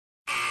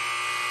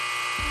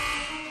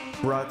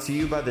Brought to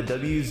you by the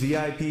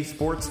WZIP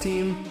Sports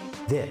team.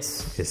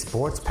 This is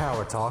Sports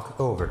Power Talk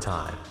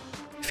Overtime.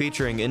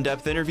 Featuring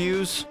in-depth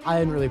interviews. I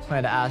hadn't really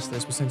planned to ask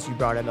this, but since you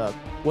brought it up,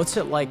 what's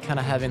it like kind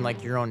of having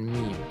like your own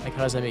meme? Like,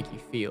 how does that make you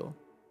feel?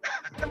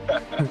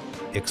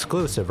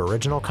 Exclusive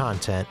original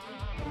content.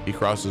 He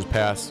crosses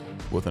paths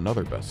with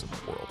another best in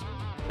the world.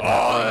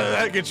 Oh,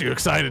 that gets you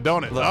excited,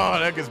 don't it? Oh,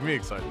 that gets me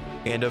excited.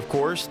 And of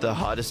course, the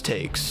hottest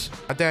takes.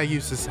 My dad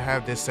used to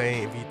have this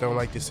saying, if you don't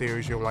like the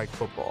series, you don't like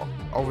football.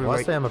 Well,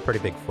 I say I'm a pretty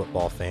big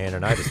football fan,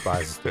 and I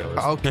despise the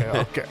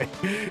Steelers.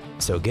 Okay.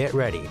 So get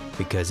ready,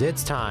 because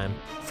it's time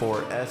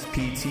For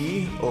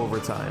SPT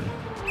Overtime.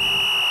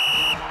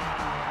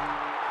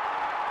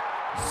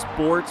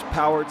 Sports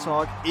Power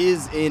Talk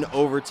is in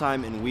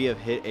overtime, and we have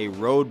hit a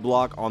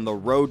roadblock on the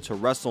road to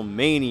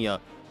WrestleMania.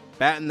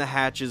 Batten the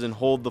hatches and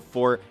hold the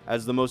fort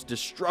as the most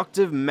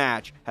destructive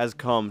match has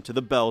come to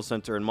the Bell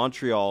Center in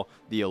Montreal,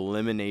 the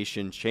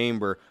Elimination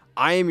Chamber.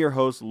 I am your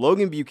host,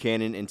 Logan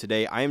Buchanan, and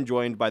today I am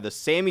joined by the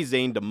Sami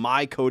Zayn to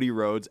my Cody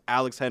Rhodes,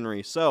 Alex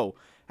Henry. So,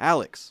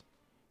 Alex,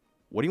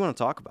 what do you want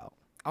to talk about?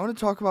 I want to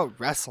talk about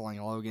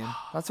wrestling, Logan.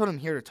 That's what I'm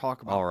here to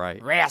talk about. All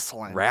right.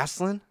 Wrestling.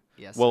 Wrestling?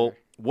 Yes, Well, sir.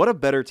 what a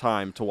better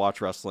time to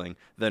watch wrestling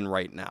than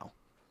right now.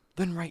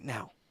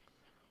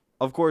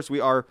 Of course, we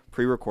are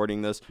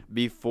pre-recording this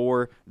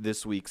before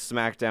this week's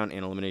Smackdown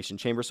and Elimination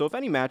Chamber. So if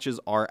any matches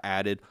are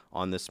added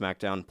on this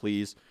Smackdown,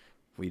 please,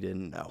 we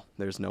didn't know.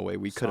 There's no way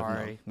we could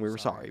have known. We're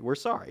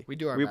sorry. We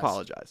do our best. We best.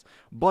 apologize.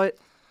 But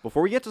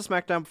before we get to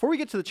Smackdown, before we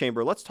get to the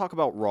Chamber, let's talk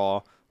about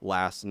Raw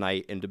last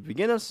night. And to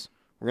begin us,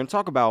 we're going to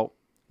talk about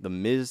the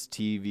Miz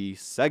TV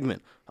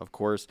segment. Of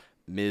course,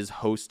 Miz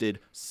hosted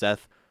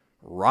Seth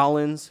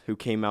Rollins, who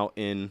came out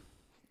in...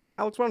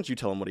 Alex, why don't you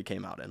tell him what he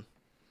came out in?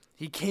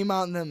 He came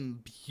out in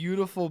them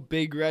beautiful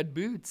big red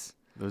boots.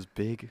 Those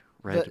big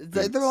red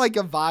boots. They're like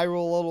a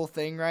viral little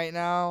thing right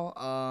now.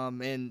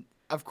 And,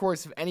 of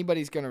course, if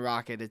anybody's going to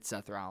rock it, it's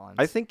Seth Rollins.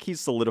 I think he's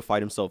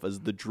solidified himself as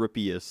the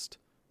drippiest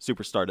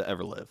superstar to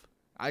ever live.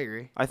 I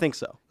agree. I think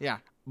so. Yeah.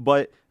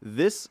 But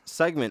this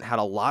segment had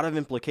a lot of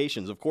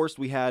implications. Of course,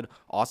 we had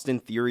Austin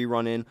Theory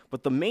run in,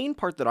 but the main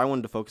part that I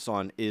wanted to focus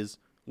on is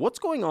what's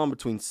going on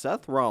between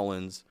Seth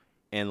Rollins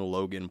and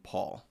Logan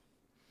Paul.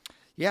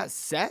 Yeah,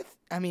 Seth,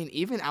 I mean,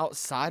 even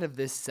outside of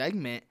this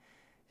segment,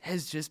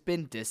 has just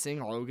been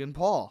dissing Logan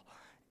Paul.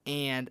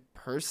 And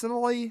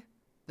personally,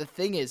 the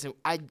thing is,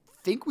 I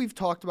think we've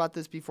talked about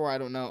this before, I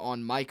don't know,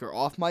 on mic or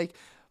off mic,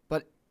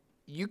 but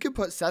you could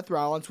put Seth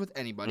Rollins with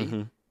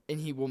anybody, and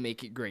he will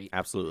make it great.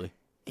 Absolutely.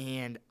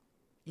 And,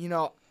 you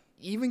know,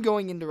 even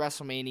going into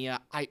WrestleMania,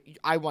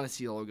 I want to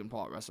see Logan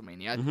Paul at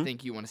WrestleMania. I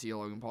think you want to see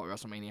Logan Paul at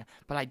WrestleMania.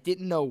 But I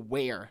didn't know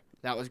where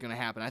that was going to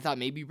happen. I thought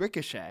maybe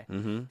Ricochet.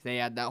 They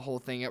had that whole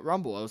thing at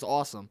Rumble. It was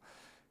awesome.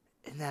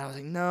 And then I was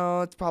like,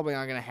 no, it's probably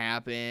not going to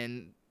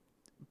happen.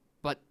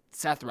 But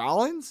Seth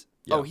Rollins?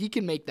 Yeah. Oh, he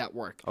can make that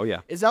work. Oh,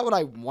 yeah. Is that what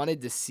I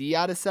wanted to see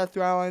out of Seth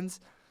Rollins?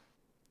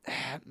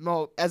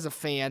 Well, as a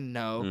fan,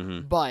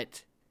 no.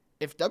 But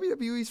if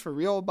WWE's for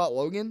real about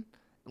Logan,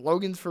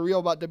 Logan's for real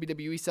about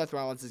WWE, Seth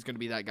Rollins is going to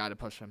be that guy to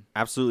push him.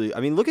 Absolutely. I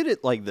mean, look at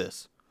it like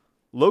this.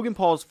 Logan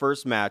Paul's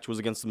first match was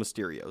against the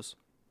Mysterios.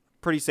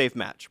 Pretty safe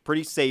match.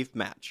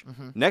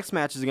 Next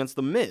match is against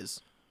The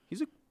Miz.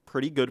 He's a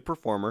pretty good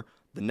performer.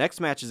 The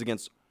next match is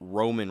against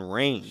Roman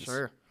Reigns.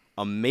 Sure.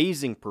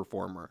 Amazing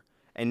performer.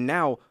 And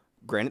now,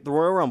 granted the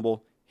Royal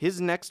Rumble, his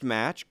next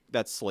match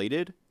that's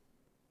slated,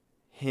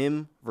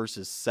 him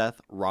versus Seth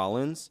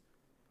Rollins.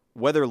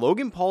 Whether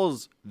Logan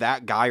Paul's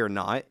that guy or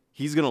not,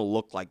 he's going to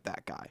look like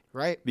that guy.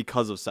 Right.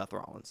 Because of Seth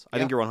Rollins. I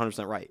think you're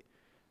 100% right.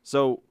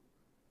 So,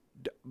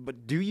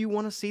 but do you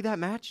want to see that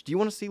match? Do you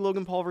want to see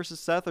Logan Paul versus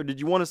Seth? Or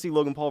did you want to see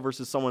Logan Paul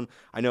versus someone?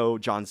 I know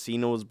John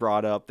Cena was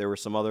brought up. There were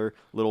some other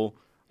little,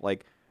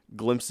 like,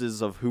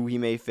 glimpses of who he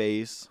may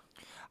face.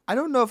 I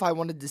don't know if I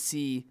wanted to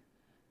see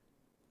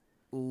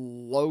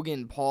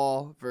Logan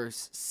Paul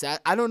versus Seth.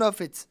 I don't know if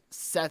it's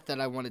Seth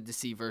that I wanted to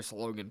see versus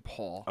Logan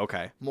Paul.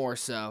 Okay. More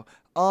so.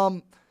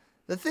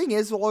 The thing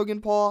is with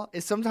Logan Paul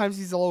is sometimes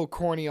he's a little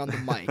corny on the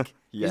mic.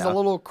 Yeah. He's a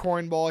little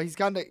cornball. He's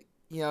kind of,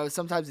 you know,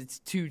 sometimes it's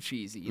too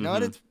cheesy, you know,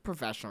 and it's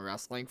professional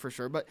wrestling for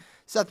sure. But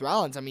Seth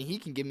Rollins, I mean, he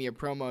can give me a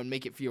promo and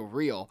make it feel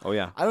real. Oh,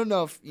 yeah. I don't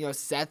know if, you know,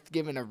 Seth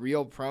giving a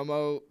real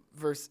promo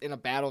in a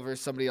battle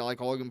versus somebody like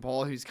Logan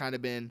Paul who's kind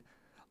of been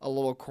a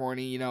little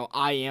corny, you know,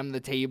 I am the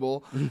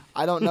table.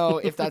 I don't know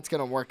if that's going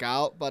to work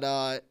out, but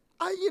I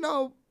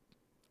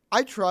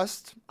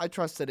trust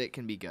that it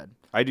can be good.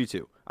 I do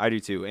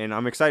too. And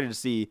I'm excited to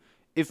see,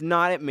 if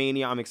not at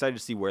Mania, I'm excited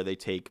to see where they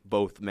take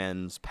both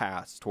men's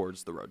paths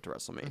towards the road to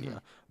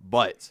WrestleMania.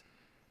 But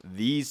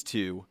these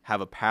two have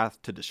a path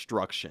to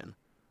destruction.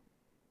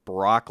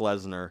 Brock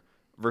Lesnar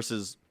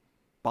versus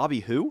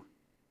Bobby who?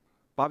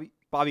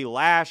 Bobby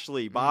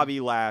Lashley. Bobby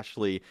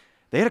Lashley.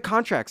 They had a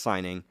contract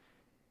signing,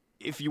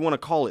 if you want to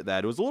call it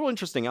that. It was a little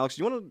interesting. Alex,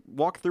 do you want to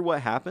walk through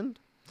what happened?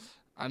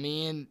 I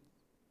mean,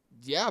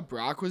 yeah,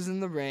 Brock was in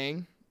the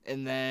ring,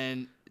 and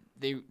then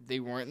they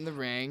weren't in the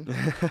ring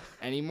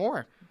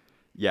anymore.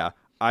 Yeah,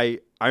 I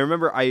I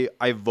remember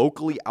I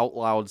vocally out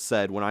loud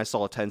said when I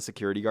saw 10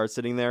 security guards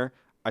sitting there,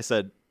 I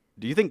said,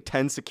 do you think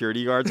 10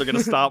 security guards are going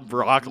to stop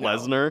Brock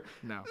Lesnar?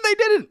 No. They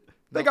didn't.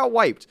 They got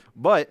wiped.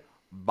 But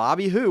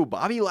Bobby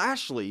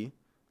Lashley,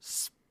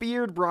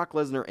 speared Brock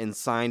Lesnar and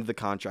signed the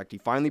contract. He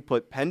finally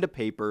put pen to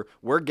paper.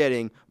 We're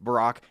getting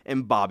Brock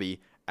and Bobby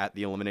at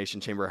the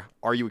Elimination Chamber.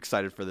 Are you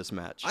excited for this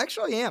match? I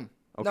actually am.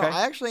 Okay. No,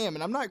 I actually am,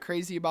 and I'm not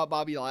crazy about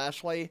Bobby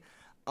Lashley.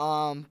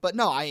 But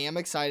no, I am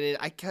excited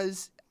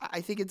because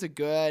I think it's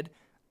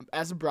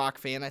as a Brock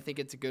fan, I think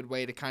it's a good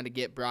way to kind of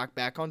get Brock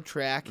back on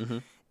track. Mm-hmm.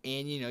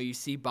 And, you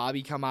see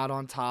Bobby come out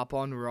on top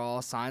on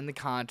Raw, sign the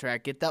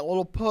contract, get that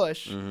little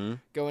push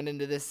going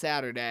into this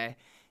Saturday.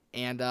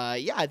 And,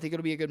 I think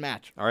it'll be a good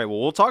match. All right, well,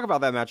 we'll talk about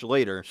that match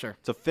later. Sure.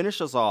 To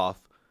finish us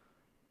off,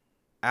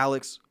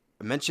 Alex,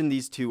 I mentioned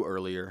these two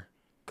earlier,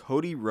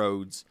 Cody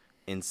Rhodes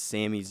and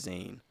Sami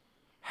Zayn.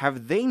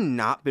 Have they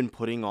not been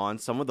putting on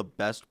some of the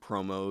best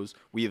promos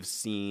we have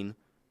seen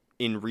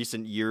in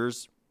recent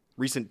years,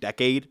 recent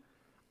decade?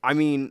 I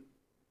mean,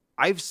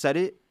 I've said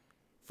it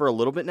for a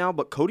little bit now,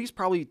 but Cody's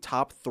probably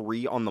top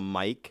 3 on the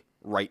mic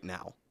right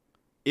now,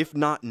 if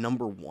not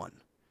number 1.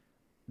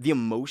 The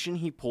emotion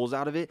he pulls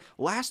out of it.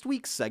 Last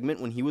week's segment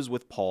when he was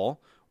with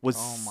Paul was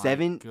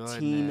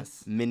 17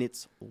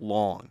 minutes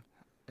long.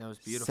 That was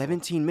beautiful.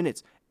 17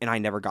 minutes, and I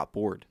never got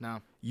bored.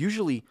 No.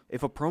 Usually,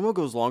 if a promo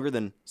goes longer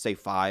than, say,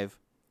 5,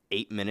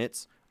 8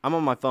 minutes, I'm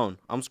on my phone.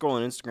 I'm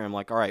scrolling Instagram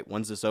like, all right,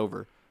 when's this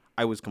over?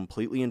 I was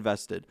completely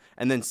invested.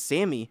 And then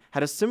Sammy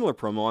had a similar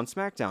promo on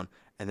SmackDown,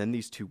 and then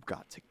these two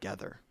got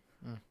together.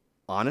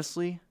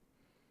 Honestly,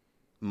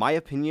 my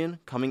opinion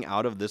coming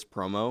out of this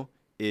promo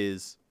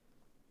is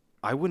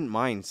I wouldn't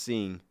mind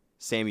seeing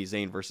Sami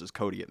Zayn versus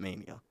Cody at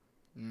Mania.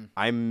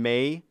 I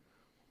may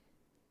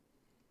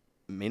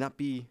not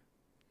be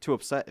too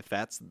upset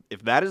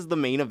if that is the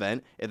main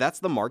event, if that's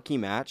the marquee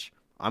match.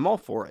 I'm all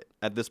for it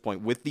at this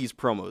point with these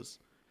promos.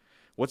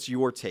 What's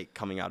your take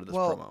coming out of this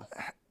promo?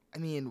 I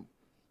mean,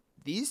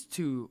 these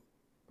two,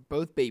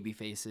 both baby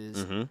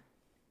faces,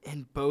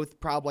 and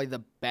both probably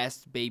the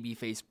best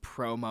babyface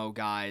promo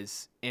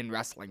guys in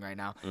wrestling right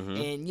now.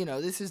 And,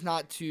 this is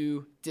not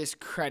to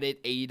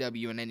discredit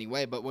AEW in any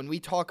way, but when we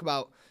talk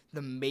about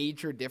the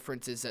major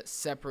differences that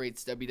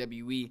separates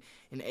WWE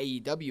and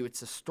AEW,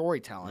 it's the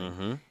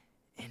storytelling.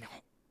 And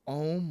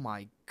oh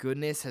my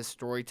goodness, has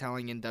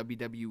storytelling in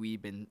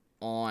WWE been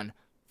on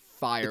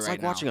fire it's right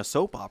like now. watching a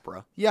soap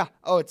opera. Yeah.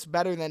 Oh, it's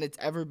better than it's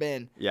ever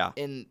been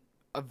in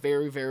a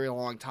very, very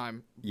long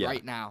time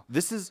right now.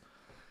 This is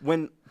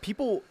when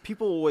people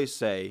always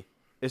say,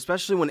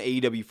 especially when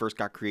AEW first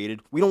got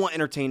created, we don't want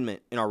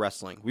entertainment in our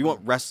wrestling. We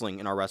want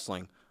wrestling in our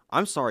wrestling.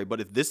 I'm sorry, but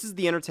if this is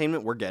the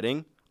entertainment we're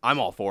getting, I'm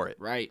all for it.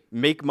 Right.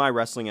 Make my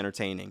wrestling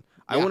entertaining.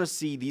 I want to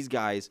see these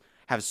guys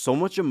have so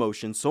much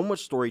emotion, so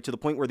much story to the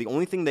point where the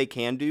only thing they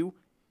can do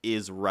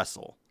is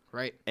wrestle.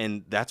 Right.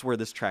 And that's where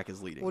this track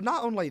is leading. Well,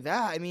 not only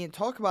that, I mean,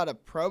 talk about a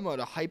promo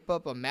to hype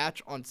up a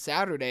match on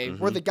Saturday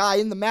where the guy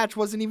in the match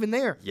wasn't even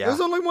there. Yeah. There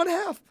was only one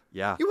half.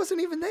 Yeah. He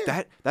wasn't even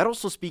there. That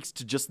also speaks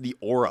to just the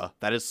aura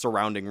that is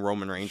surrounding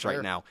Roman Reigns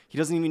right now. They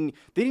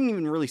didn't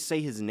even really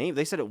say his name.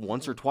 They said it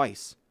once or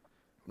twice.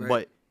 Right.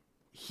 But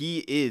he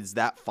is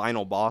that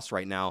final boss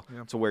right now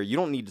to where you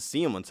don't need to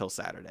see him until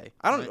Saturday.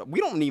 We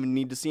don't even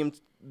need to see him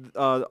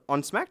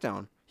on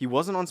SmackDown. He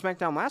wasn't on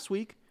SmackDown last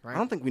week. Right. I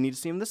don't think we need to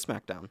see him this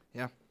SmackDown.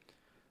 Yeah.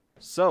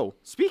 So,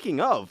 speaking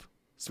of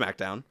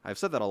SmackDown, I've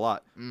said that a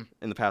lot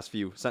in the past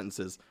few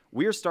sentences.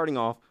 We are starting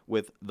off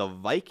with the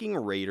Viking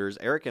Raiders,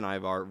 Eric and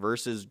Ivar,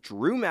 versus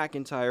Drew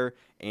McIntyre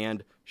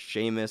and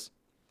Sheamus.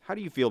 How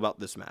do you feel about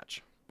this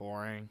match?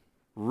 Boring.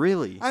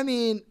 Really? I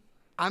mean,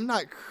 I'm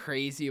not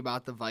crazy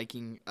about the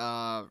Viking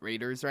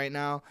Raiders right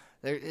now.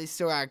 They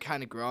still are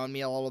kind of growing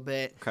me a little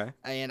bit. Okay.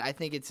 And I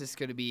think it's just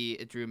going to be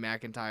a Drew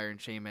McIntyre and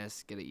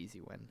Sheamus get an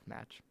easy win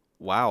match.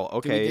 Wow,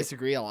 okay. Do we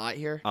disagree a lot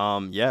here?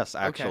 Yes,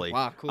 actually. Okay,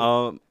 wow,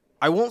 cool.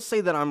 I won't say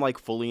that I'm like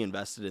fully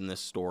invested in this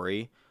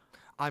story.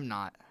 I'm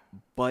not.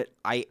 But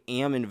I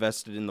am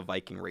invested in the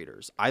Viking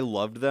Raiders. I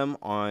loved them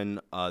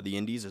on the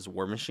Indies as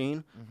War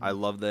Machine. I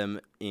loved them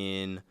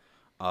in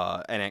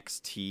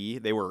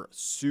NXT. They were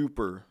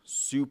super,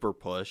 super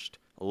pushed.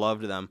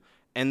 Loved them.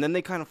 And then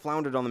they kind of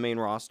floundered on the main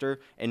roster.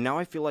 And now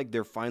I feel like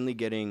they're finally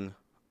getting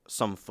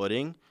some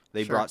footing.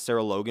 They brought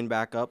Sarah Logan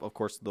back up. Of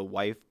course, the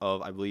wife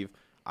of, I believe,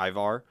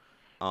 Ivar.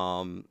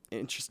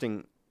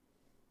 Interestingly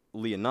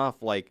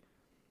enough, like,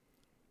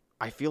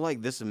 I feel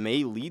like this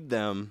may lead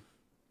them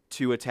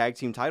to a tag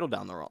team title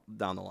down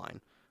the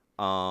line.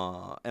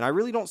 And I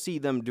really don't see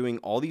them doing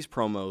all these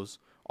promos,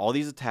 all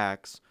these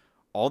attacks,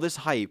 all this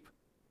hype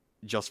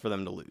just for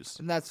them to lose.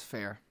 And that's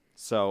fair.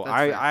 So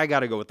I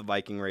got to go with the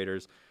Viking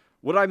Raiders.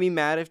 Would I be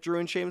mad if Drew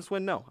and Sheamus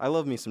win? No. I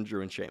love me some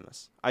Drew and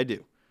Sheamus. I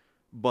do.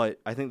 But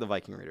I think the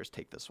Viking Raiders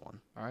take this one.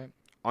 All right.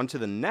 On to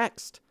the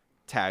next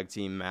tag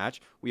team match.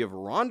 We have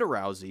Ronda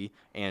Rousey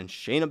and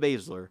Shayna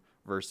Baszler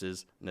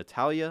versus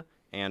Natalya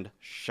and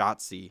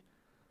Shotzi.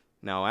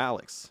 Now,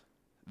 Alex,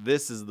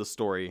 this is the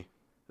story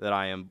that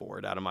I am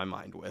bored out of my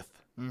mind with.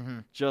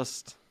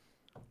 Just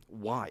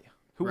why?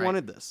 Who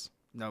wanted this?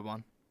 No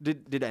one.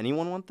 Did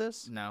anyone want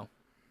this? No.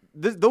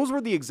 Those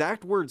were the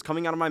exact words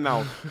coming out of my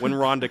mouth when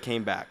Ronda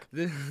came back.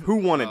 Who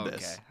wanted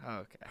this?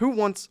 Okay. Who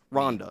wants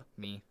Ronda?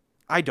 Me.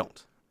 I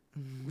don't.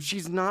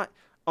 She's not,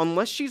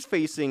 unless she's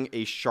facing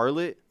a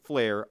Charlotte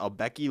Flair, a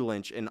Becky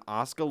Lynch, an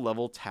Asuka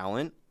level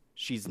talent,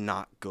 she's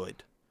not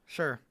good.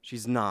 Sure.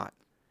 She's not.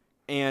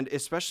 And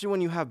especially when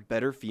you have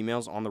better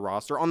females on the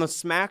roster, on the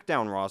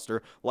Smackdown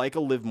roster, like a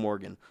Liv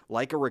Morgan,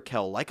 like a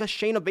Raquel, like a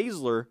Shayna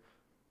Baszler,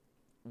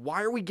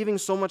 why are we giving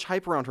so much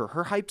hype around her?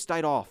 Her hype's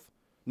died off.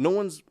 No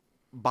one's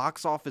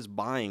box office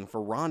buying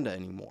for Ronda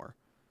anymore.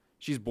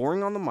 She's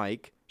boring on the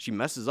mic. She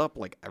messes up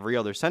like every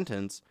other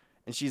sentence,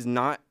 and she's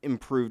not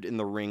improved in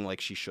the ring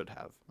like she should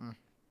have.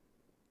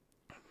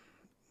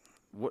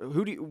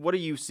 What do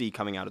you see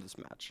coming out of this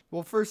match?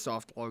 Well, first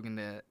off, Logan,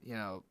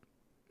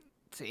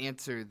 to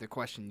answer the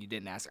question you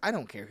didn't ask, I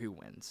don't care who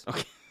wins.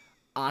 Okay.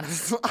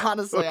 Honestly,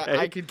 Okay.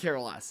 I could care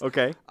less.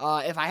 Okay.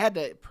 If I had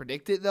to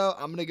predict it, though,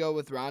 I'm going to go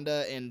with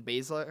Ronda and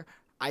Baszler.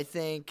 I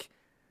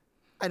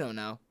don't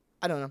know.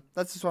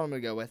 That's just what I'm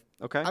going to go with.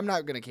 Okay. I'm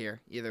not going to care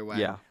either way.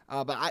 Yeah.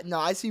 But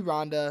I see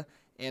Ronda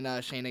and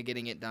Shayna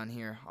getting it done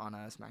here on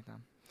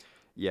SmackDown.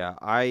 Yeah,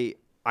 I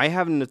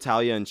have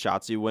Natalya and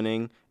Shotzi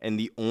winning, and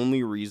the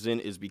only reason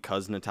is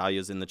because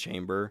Natalya's in the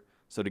chamber.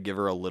 So to give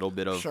her a little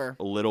bit of Sure.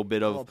 a little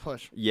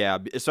push. Yeah,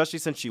 especially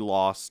since she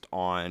lost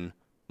on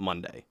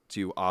Monday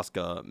to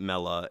Asuka,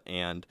 Mella,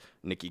 and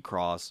Nikki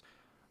Cross.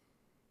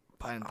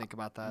 I didn't think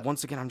about that.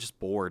 Once again, I'm just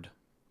bored.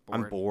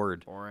 I'm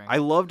bored. Boring. I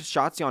loved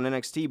Shotzi on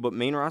NXT, but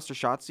main roster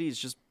Shotzi is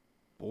just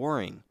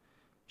boring.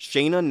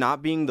 Shayna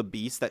not being the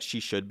beast that she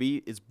should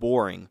be is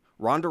boring.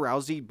 Ronda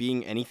Rousey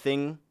being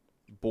anything,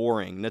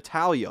 boring.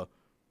 Natalya,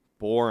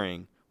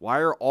 boring. Why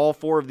are all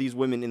 4 of these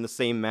women in the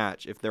same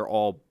match if they're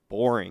all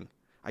boring?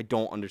 I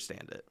don't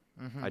understand it.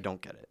 I don't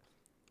get it.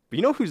 But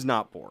you know who's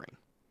not boring?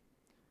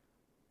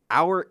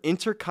 Our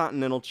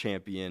Intercontinental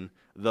Champion,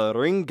 the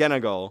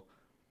Ringenago,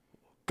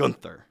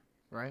 Gunther.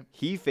 Right?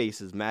 He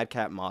faces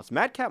Madcap Moss.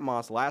 Madcap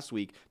Moss last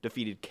week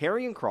defeated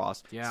Karrion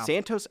Kross,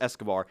 Santos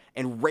Escobar,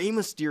 and Rey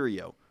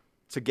Mysterio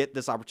to get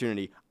this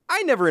opportunity.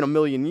 I never in a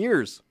million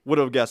years would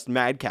have guessed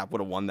Madcap would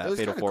have won that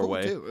Fatal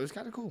 4-Way. Cool, too. It was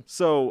kind of cool.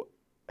 So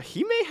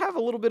he may have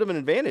a little bit of an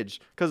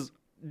advantage because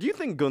do you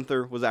think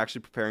Gunther was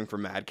actually preparing for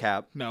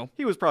Madcap? No.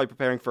 He was probably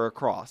preparing for a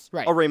Cross,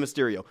 Right. a Rey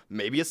Mysterio,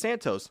 maybe a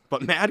Santos.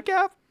 But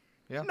Madcap?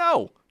 Yeah.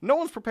 No. No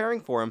one's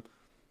preparing for him.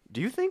 Do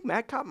you think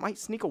Madcap might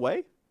sneak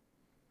away?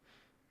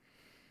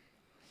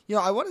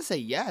 I want to say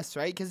yes,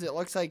 right? Because it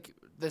looks like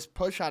this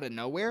push out of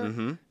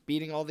nowhere,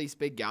 beating all these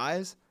big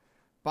guys.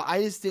 But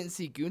I just didn't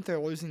see Gunther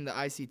losing the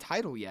IC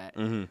title yet.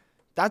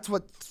 That's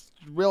what's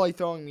really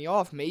throwing me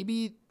off.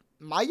 Maybe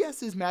my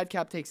guess is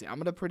Madcap takes it. I'm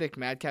going to predict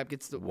Madcap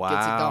gets it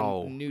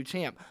done, new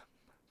champ.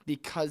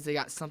 Because they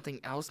got something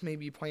else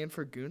maybe planned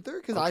for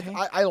Gunther. Because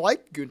I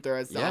like Gunther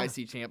as the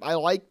IC champ. I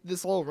like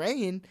this little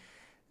reign.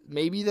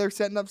 Maybe they're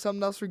setting up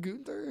something else for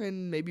Gunther,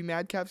 and maybe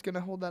Madcap's going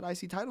to hold that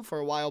IC title for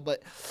a while.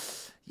 But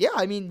yeah,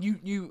 I mean,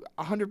 you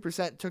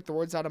 100% took the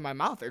words out of my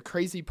mouth. A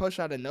crazy push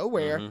out of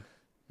nowhere.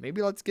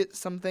 Maybe let's get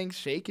some things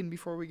shaken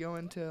before we go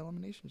into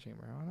Elimination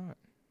Chamber. Why not?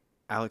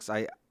 Alex,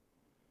 I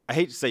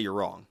hate to say you're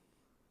wrong,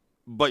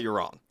 but you're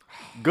wrong.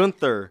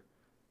 Gunther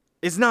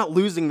is not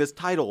losing this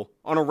title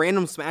on a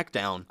random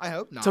SmackDown. I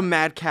hope not. To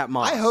Madcap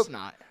Moss. I hope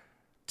not.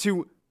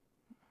 To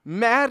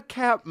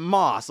Madcap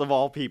Moss, of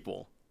all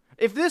people.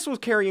 If this was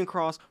Karrion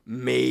Kross,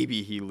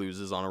 maybe he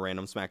loses on a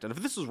random SmackDown.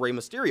 If this was Rey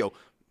Mysterio,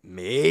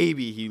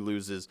 maybe he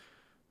loses.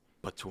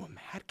 But to a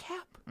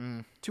Madcap?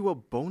 To a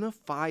bona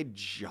fide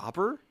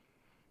jobber?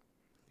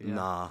 Yeah.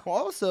 Nah. Well,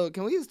 also,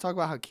 can we just talk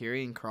about how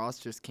Karrion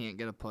Kross just can't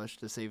get a push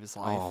to save his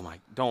life? Oh, my.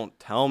 Don't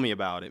tell me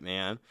about it,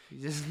 man.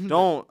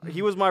 Don't.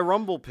 He was my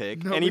Rumble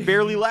pick, and he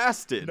barely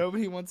lasted.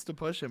 Nobody wants to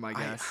push him, I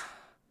guess.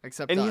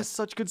 Except and us. he has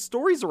such good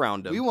stories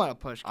around him. We want to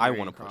push Karrion I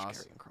want to push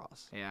Kross. Karrion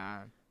Kross.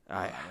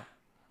 Yeah.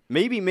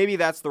 Maybe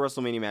that's the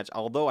WrestleMania match,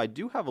 although I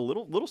do have a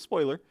little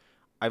spoiler.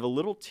 I have a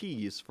little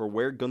tease for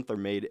where Gunther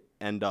may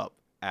end up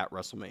at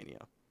WrestleMania.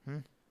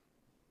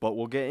 But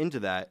we'll get into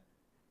that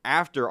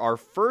after our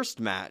first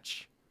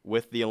match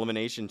with the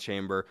Elimination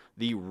Chamber,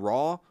 the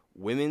Raw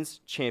Women's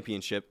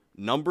Championship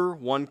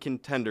 #1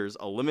 contenders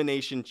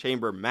Elimination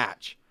Chamber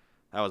match.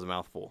 That was a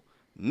mouthful.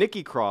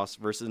 Nikki Cross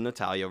versus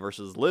Natalya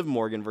versus Liv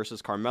Morgan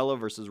versus Carmella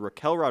versus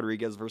Raquel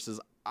Rodriguez versus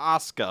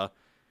Asuka.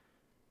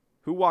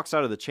 Who walks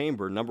out of the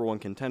chamber,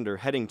 #1 contender,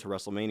 heading to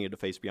WrestleMania to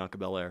face Bianca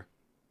Belair?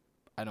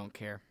 I don't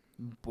care.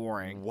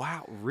 Boring.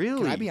 Wow,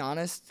 really? Can I be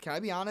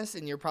honest?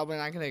 And you're probably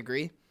not going to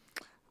agree.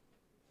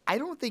 I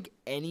don't think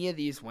any of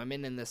these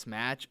women in this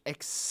match,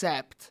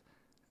 except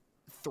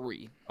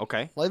 3.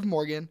 Okay. Liv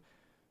Morgan,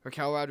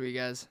 Raquel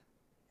Rodriguez,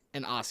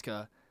 and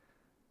Asuka,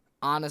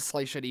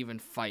 honestly should even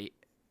fight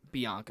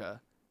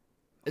Bianca.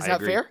 Is that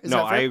fair? Is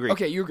that fair? I agree.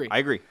 Okay, you agree. I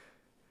agree.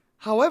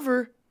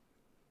 However,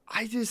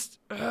 I just,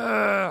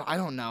 I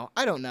don't know.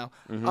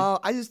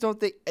 I just don't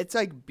think, it's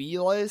like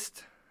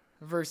B-list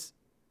versus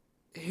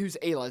who's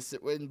A-list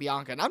in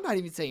Bianca. And I'm not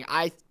even saying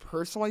I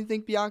personally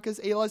think Bianca's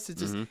A-list.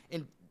 It's just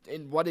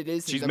in what it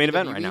is. She's main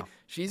event right now.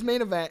 She's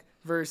main event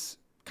versus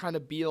kind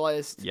of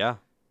B-list Yeah,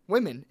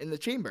 women in the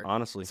chamber.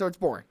 honestly. So it's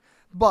boring.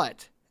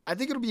 But I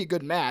think it'll be a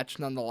good match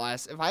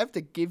nonetheless. If I have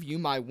to give you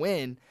my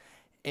win,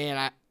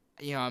 and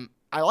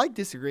I like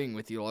disagreeing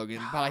with you,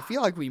 Logan, but I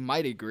feel like we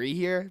might agree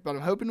here, but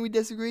I'm hoping we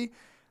disagree.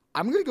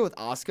 I'm going to go with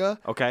Asuka.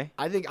 Okay.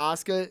 I think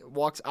Asuka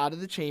walks out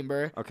of the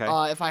chamber. Okay.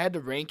 If I had to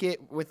rank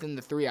it within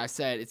the three I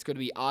said, it's going to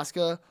be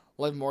Asuka,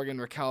 Liv Morgan,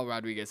 Raquel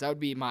Rodriguez. That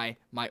would be my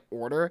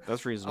order.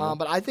 That's reasonable.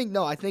 But I think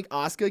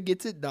Asuka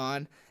gets it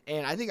done,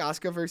 and I think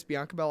Asuka versus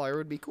Bianca Belair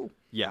would be cool.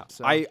 Yeah,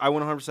 So- I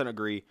 100%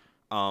 agree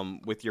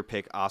with your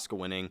pick, Asuka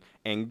winning.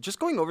 And just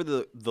going over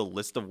the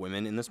list of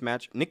women in this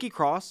match, Nikki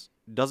Cross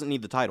doesn't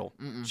need the title.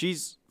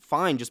 She's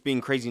fine just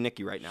being crazy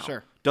Nikki right now.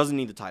 Sure. Doesn't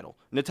need the title.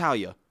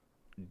 Natalya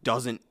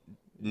doesn't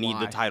need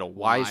the title.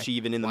 Why is she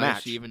even in the match? Why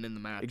is she even in the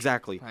match?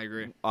 Exactly. I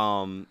agree.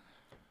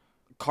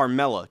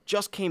 Carmella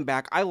just came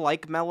back. I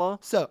like Mella,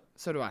 So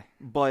do I.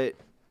 but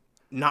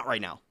not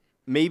right now.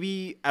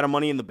 Maybe at a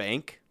Money in the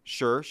Bank,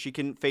 sure, she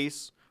can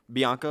face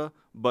Bianca,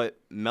 but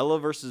Mella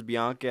versus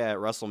Bianca at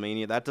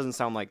WrestleMania, that doesn't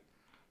sound like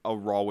a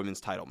Raw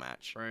Women's title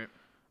match.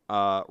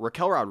 Right.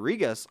 Raquel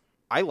Rodriguez,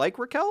 I like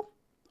Raquel,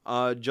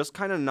 just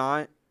kind of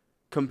not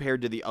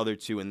compared to the other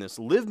two in this.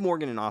 Liv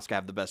Morgan and Asuka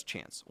have the best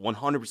chance,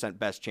 100%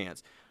 best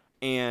chance.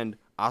 And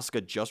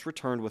Asuka just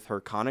returned with her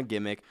Kana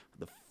gimmick,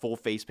 the full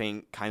face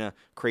paint, kind of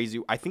crazy.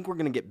 I think we're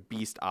going to get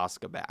Beast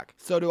Asuka back.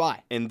 So do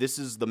I. And this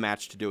is the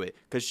match to do it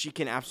because she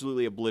can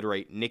absolutely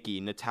obliterate Nikki,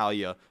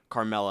 Natalya,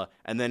 Carmella,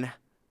 and then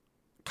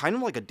kind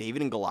of like a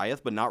David and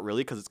Goliath, but not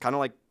really because it's kind of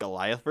like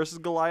Goliath versus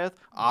Goliath,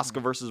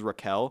 Asuka versus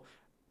Raquel.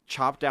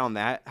 Chop down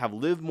that, have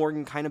Liv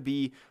Morgan kind of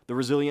be the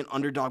resilient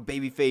underdog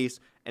babyface,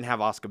 and have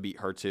Asuka beat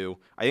her too.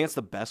 I think it's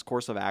the best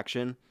course of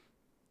action.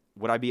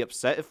 Would I be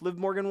upset if Liv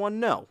Morgan won?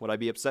 No. Would I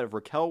be upset if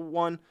Raquel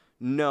won?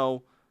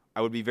 No.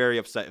 I would be very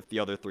upset if the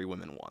other three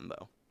women won,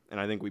 though. And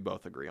I think we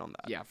both agree on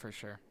that. Yeah, for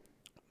sure.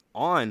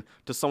 On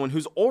to someone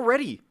who's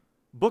already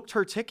booked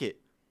her ticket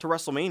to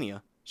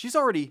WrestleMania. She's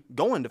already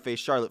going to face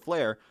Charlotte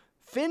Flair.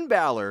 Finn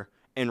Balor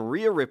and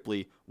Rhea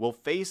Ripley will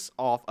face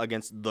off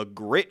against the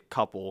Grit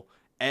couple,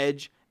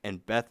 Edge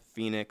and Beth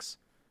Phoenix.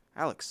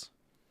 Alex,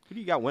 who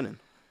do you got winning?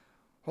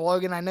 Well,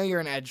 Logan, I know you're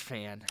an Edge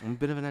fan. I'm a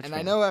bit of an Edge And fan.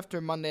 I know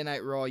after Monday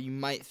Night Raw, you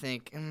might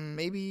think,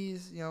 maybe,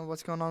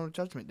 what's going on with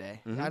Judgment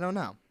Day? I don't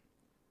know.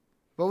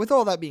 But with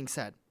all that being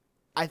said,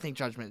 I think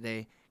Judgment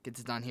Day gets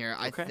it done here.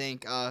 Okay. I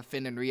think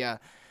Finn and Rhea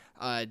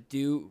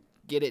do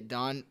get it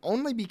done,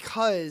 only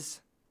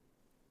because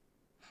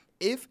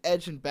if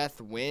Edge and Beth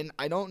win,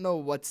 I don't know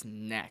what's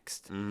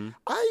next.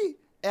 I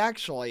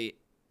actually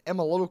am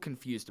a little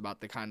confused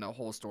about the kind of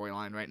whole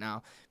storyline right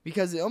now,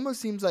 because it almost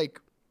seems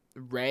like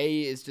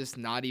Ray is just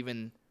not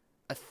even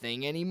a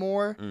thing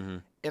anymore.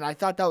 And I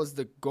thought that was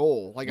the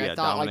goal. Like, Yeah, I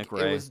thought Dominic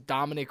like Ray. it was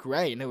Dominic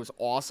Ray, and it was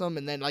awesome.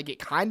 And then like it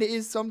kind of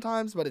is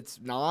sometimes, but it's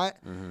not.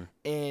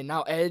 And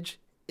now Edge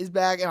is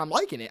back, and I'm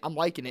liking it.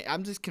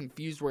 I'm just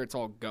confused where it's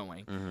all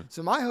going.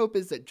 So my hope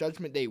is that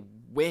Judgment Day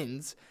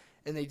wins,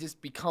 and they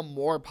just become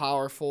more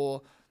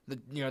powerful. The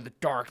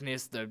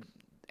darkness, the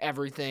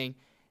everything,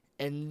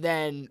 and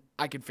then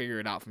I can figure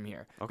it out from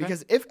here. Okay.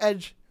 Because if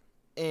Edge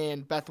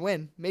and Beth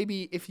win,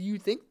 maybe if you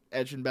think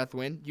Edge and Beth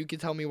win, you can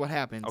tell me what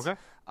happens. Okay.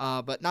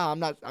 But no, I'm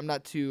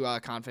not too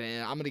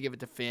confident. I'm gonna give it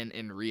to Finn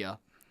and Rhea.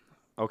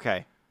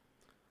 Okay.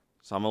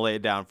 So I'm going to lay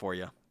it down for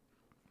you.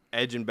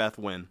 Edge and Beth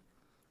win,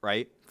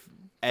 right?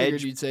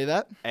 Figured you'd say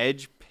that.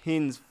 Edge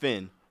pins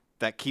Finn.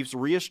 That keeps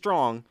Rhea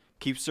strong,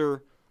 keeps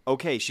her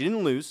okay. She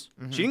didn't lose.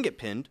 She didn't get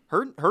pinned.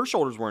 Her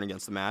shoulders weren't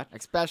against the match.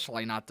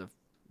 Especially not to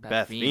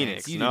Beth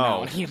Phoenix. You do No. not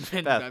want to get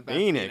pinned by Beth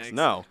Phoenix,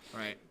 no.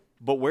 Right.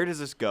 But where does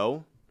this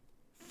go?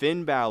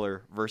 Finn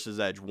Balor versus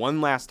Edge one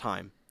last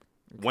time.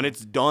 When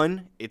it's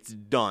done, it's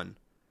done.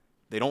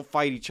 They don't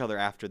fight each other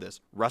after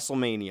this.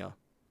 WrestleMania.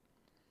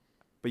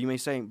 But you may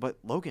say, but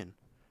Logan,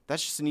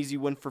 that's just an easy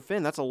win for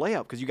Finn. That's a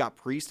layup because you got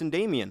Priest and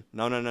Damian.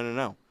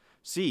 No.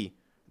 See,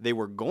 they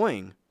were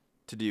going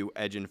to do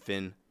Edge and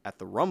Finn at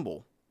the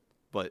Rumble,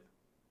 but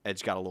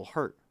Edge got a little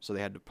hurt, so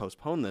they had to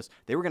postpone this.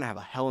 They were going to have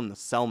a Hell in the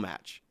Cell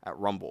match at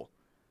Rumble.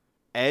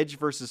 Edge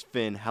versus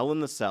Finn, Hell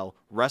in the Cell,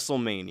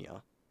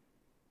 WrestleMania.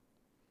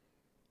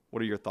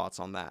 What are your thoughts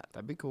on that?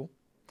 That'd be cool.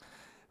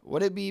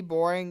 Would it be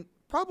boring?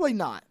 Probably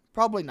not.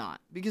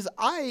 Because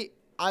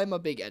I'm a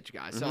big Edge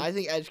guy, so I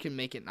think Edge can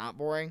make it not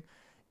boring.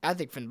 I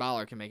think Finn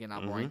Balor can make it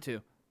not boring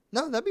too.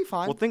 No, that'd be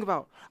fine. Well, think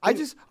about. I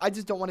just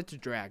don't want it to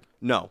drag.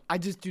 No. I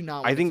just do not.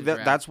 Want I think it to that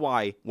drag. that's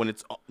why when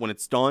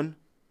it's done,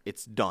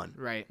 it's done.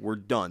 Right. We're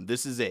done.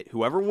 This is it.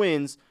 Whoever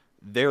wins,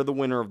 they're the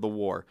winner of the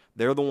war.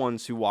 They're the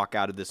ones who walk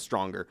out of this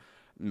stronger.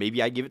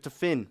 Maybe I give it to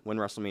Finn when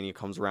WrestleMania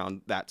comes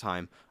around that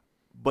time.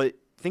 But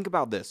think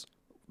about this.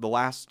 The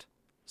last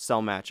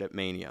cell match at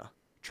Mania,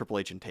 Triple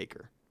H and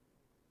Taker.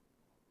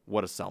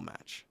 What a cell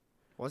match.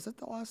 Was it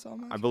the last Cell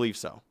match? I believe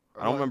so.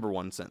 I don't remember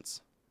one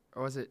since.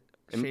 Or was it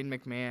Shane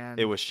McMahon?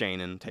 It was Shane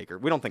and Taker.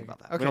 We don't think about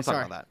that. Okay, we don't sorry.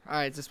 talk about that. All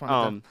right, just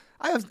wanted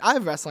to. I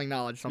have wrestling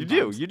knowledge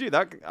sometimes. You do.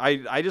 That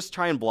I just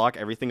try and block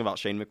everything about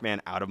Shane McMahon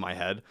out of my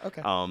head.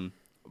 Okay.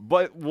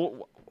 But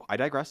I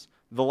digress.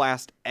 The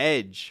last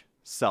Edge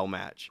cell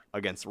match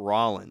against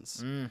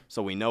Rollins.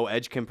 So we know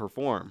Edge can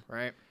perform.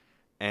 Right.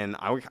 And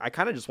I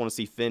kind of just want to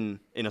see Finn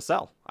in a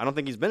cell. I don't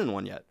think he's been in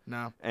one yet.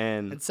 No.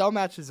 And cell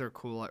matches are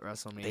cool at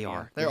WrestleMania. they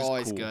are. They're just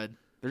always cool. good.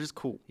 They're just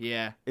cool.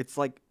 Yeah. It's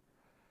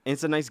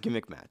a nice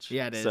gimmick match.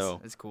 Yeah, it is.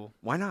 So It's cool.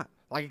 why not?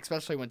 Like,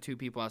 especially when two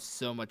people have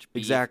so much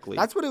beef. Exactly.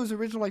 That's what it was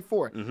originally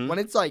for. When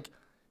it's like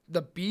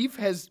the beef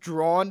has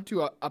drawn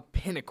to a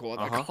pinnacle,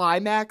 a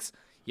climax,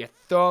 you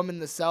throw them in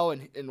the cell,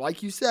 and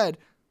like you said,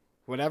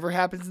 whatever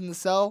happens in the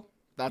cell,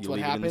 that's You what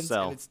leave it in the happens,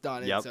 cell. and it's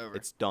done. Yep, It's over.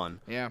 it's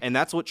done. Yeah. And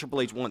that's what Triple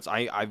H wants.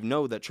 I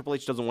know that Triple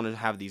H doesn't want to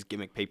have these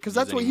gimmick pay-per-views Because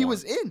that's what he anymore.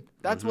 was in.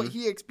 That's what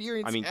he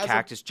experienced. I mean, as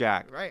Cactus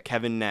Jack, Right.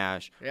 Kevin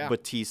Nash, Yeah.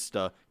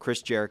 Batista,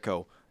 Chris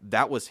Jericho.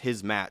 That was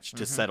his match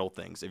to settle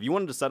things. If you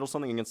wanted to settle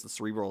something against the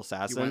Cerebral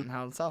Assassin, You went in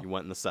Hell in the Cell. You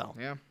went in the cell.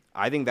 Yeah.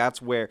 I think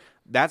that's why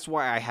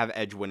I have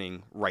Edge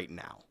winning right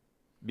now,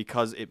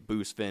 because it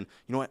boosts Finn.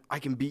 You know what? I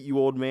can beat you,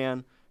 old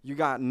man. You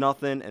got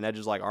nothing. And Edge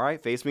is like, all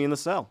right, face me in the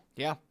cell.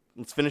 Yeah.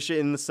 Let's finish it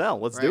in the cell.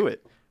 Let's do Right.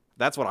 it.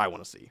 That's what I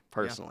want to see,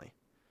 personally.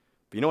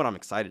 But you know what I'm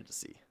excited to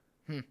see?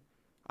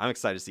 I'm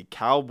excited to see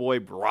Cowboy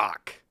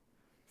Brock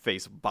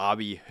face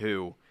Bobby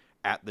Who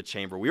at the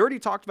Chamber. We already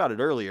talked about it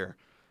earlier.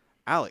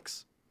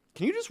 Alex,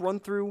 can you just run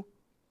through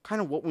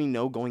kind of what we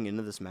know going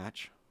into this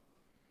match?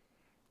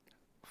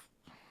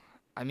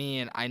 I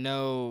mean, I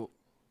know.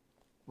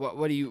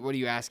 What are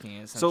you asking?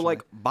 So, Essentially?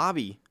 like,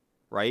 Bobby,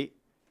 right?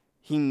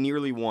 He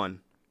nearly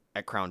won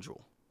at Crown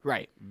Jewel.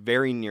 Right.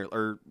 Very near,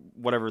 or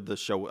whatever the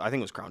show, I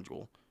think it was Crown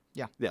Jewel.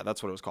 Yeah. Yeah,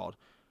 that's what it was called.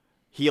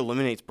 He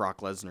eliminates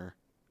Brock Lesnar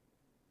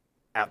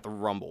at the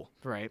Rumble.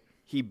 Right.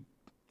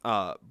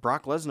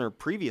 Brock Lesnar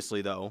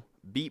previously, though,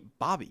 beat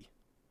Bobby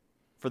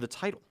for the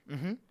title.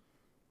 Mm-hmm.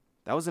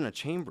 That was in a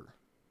chamber.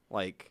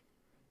 Like,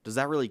 does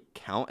that really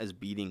count as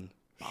beating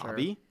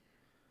Bobby? Sure.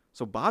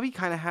 So Bobby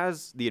kind of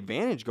has the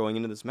advantage going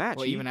into this match.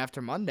 Well, even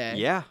after Monday.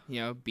 Yeah.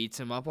 Beats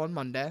him up on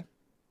Monday,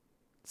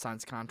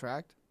 signs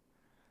contract,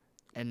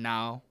 and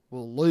now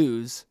will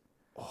lose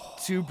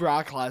to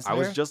Brock Lesnar. I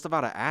was just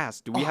about to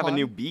ask, do we have a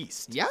new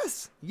beast?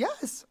 Yes.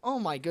 Oh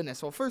my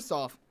goodness. Well, first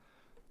off,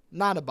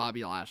 not a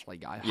Bobby Lashley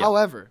guy. Yeah.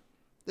 However,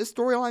 this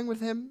storyline with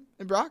him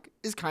and Brock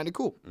is kind of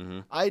cool. Mm-hmm.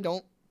 I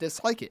don't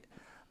dislike it.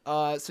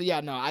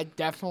 I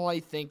definitely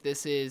think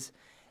this is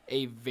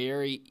a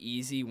very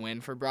easy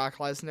win for Brock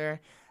Lesnar.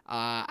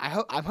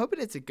 I'm hoping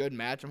it's a good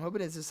match. I'm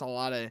hoping it's just a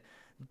lot of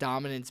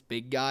dominance,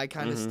 big guy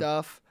kind of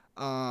stuff.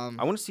 I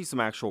want to see some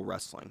actual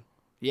wrestling.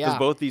 Yeah. Because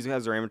both these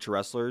guys are amateur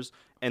wrestlers,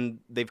 and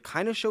they've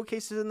kind of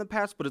showcased it in the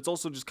past, but it's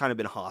also just kind of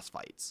been hoss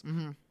fights.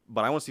 Mm-hmm.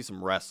 But I want to see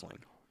some wrestling.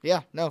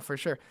 Yeah, no, for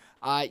sure.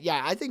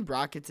 I think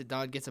Brock gets it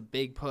done, gets a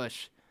big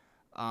push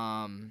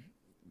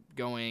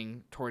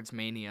going towards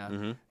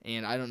Mania.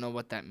 And I don't know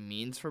what that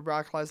means for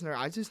Brock Lesnar.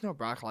 I just know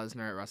Brock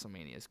Lesnar at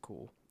WrestleMania is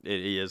cool.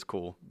 He is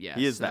cool. Yeah,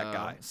 he is that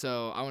guy.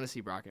 So I want to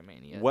see Brock at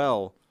Mania.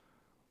 Well,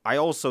 I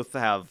also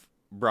have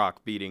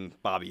Brock beating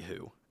Bobby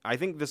Who. I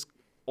think this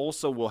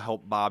also will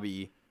help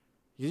Bobby.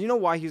 You know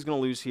why he's going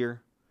to lose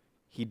here?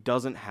 He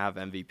doesn't have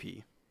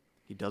MVP.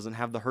 He doesn't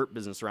have the Hurt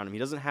Business around him. He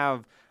doesn't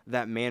have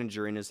that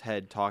manager in his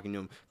head talking to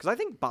him. Because I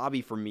think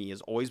Bobby, for me, has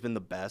always been the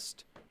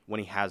best when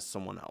he has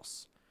someone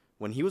else.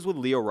 When he was with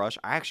Leo Rush,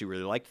 I actually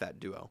really liked that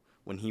duo.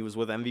 When he was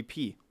with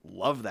MVP,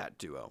 love that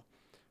duo.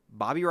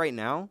 Bobby right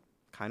now,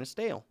 kind of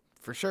stale.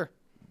 For sure.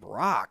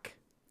 Brock,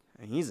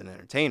 he's an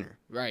entertainer.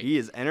 Right. He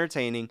is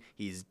entertaining.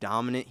 He's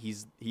dominant.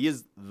 He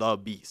is the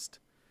beast.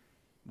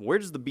 Where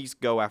does the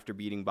beast go after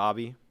beating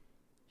Bobby?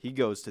 He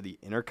goes to the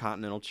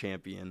Intercontinental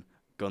Champion,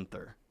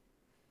 Gunther.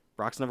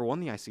 Brock's never won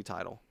the IC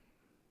title.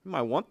 You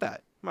might want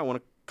that. You might want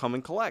to come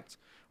and collect.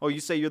 Oh, you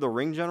say you're the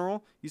ring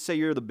general? You say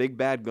you're the big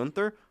bad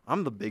Gunther?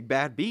 I'm the big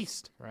bad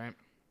beast. Right.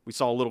 We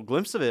saw a little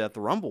glimpse of it at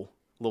the Rumble.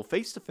 A little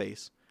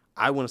face-to-face.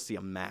 I want to see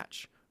a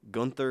match.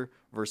 Gunther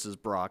versus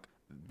Brock.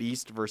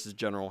 Beast versus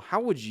General.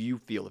 How would you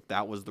feel if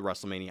that was the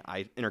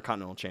WrestleMania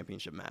Intercontinental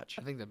Championship match?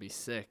 I think that'd be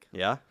sick.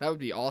 Yeah? That would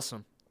be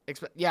awesome.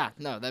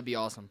 That'd be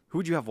awesome. Who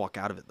would you have walk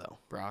out of it, though?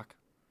 Brock.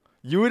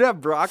 You would have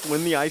Brock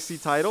win the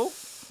IC title?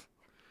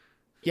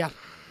 Yeah.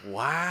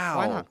 Wow.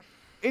 Why not?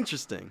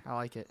 Interesting. I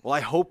like it. Well, I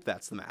hope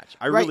that's the match.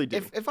 I really do.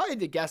 If I had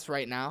to guess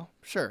right now,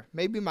 sure.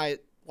 Maybe my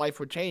life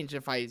would change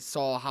if I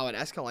saw how it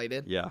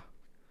escalated. Yeah.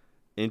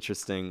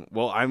 Interesting.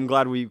 Well, I'm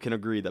glad we can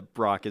agree that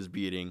Brock is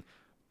beating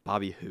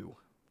Bobby Who.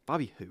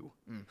 Bobby Who.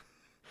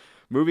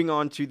 Moving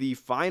on to the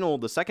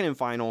second and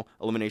final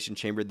Elimination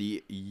Chamber,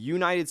 the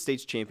United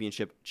States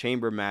Championship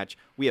Chamber match.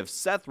 We have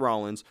Seth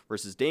Rollins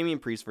versus Damian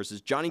Priest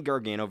versus Johnny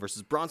Gargano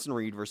versus Bronson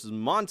Reed versus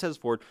Montez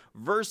Ford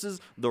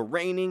versus the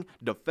reigning,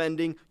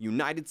 defending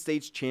United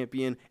States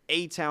Champion,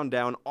 A-Town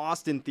Down,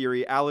 Austin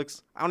Theory.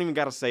 Alex, I don't even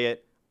got to say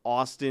it.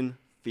 Austin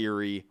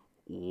Theory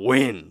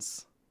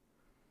wins.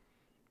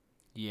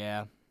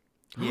 Yeah.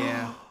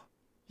 Yeah.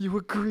 You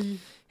agree?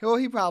 Well,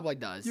 he probably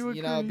does. You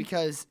You know, agree?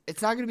 because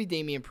it's not going to be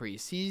Damian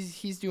Priest.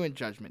 He's doing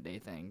Judgment Day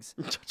things.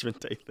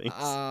 Judgment Day things.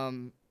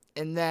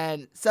 And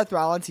then Seth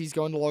Rollins, he's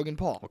going to Logan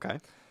Paul. Okay.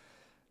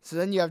 So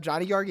then you have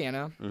Johnny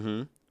Gargano,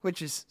 Mm-hmm.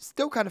 which is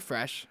still kind of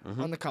fresh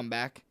on the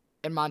comeback,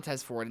 and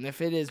Montez Ford. And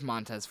if it is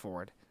Montez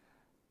Ford,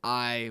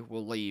 I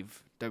will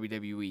leave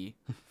WWE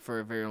for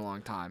a very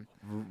long time.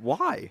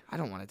 Why? I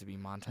don't want it to be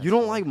Montez. You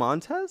don't Ford. like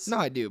Montez? No,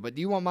 I do. But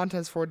do you want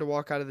Montez Ford to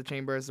walk out of the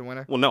chamber as the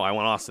winner? Well, no, I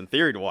want Austin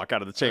Theory to walk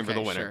out of the chamber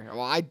Okay, the winner. Sure.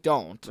 Well, I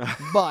don't.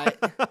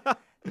 But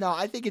no,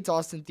 I think it's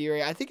Austin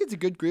Theory. I think it's a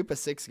good group of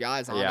 6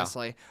 guys,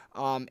 honestly.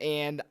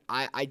 And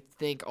I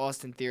think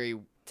Austin Theory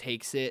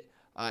takes it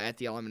at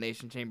the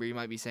Elimination Chamber. You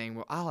might be saying,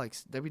 well,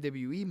 Alex,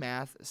 WWE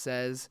math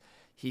says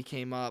he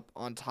came up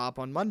on top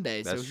on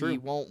Monday, That's so true. he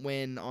won't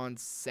win on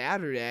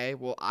Saturday.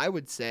 Well, I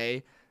would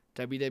say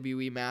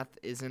WWE math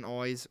isn't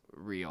always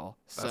real.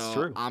 That's So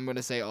true. I'm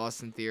gonna say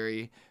Austin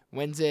Theory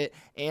wins it,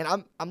 and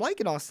I'm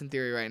liking Austin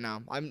Theory right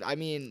now.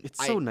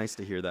 It's so nice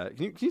to hear that.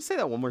 Can you say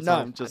that one more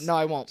No, time? no,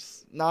 I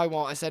won't. No, I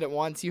won't. I said it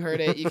once. You heard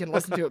it. You can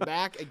listen to it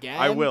back again.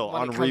 I will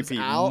when on it comes repeat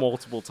out.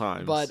 multiple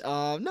times. But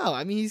no,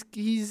 I mean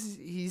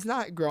he's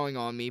not growing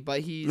on me,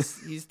 but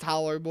he's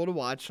tolerable to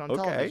watch on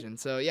Okay. television.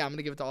 So yeah, I'm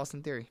gonna give it to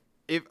Austin Theory.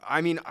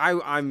 I'm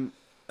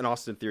an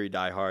Austin Theory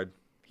diehard.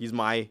 He's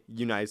my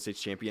United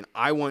States champion.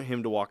 I want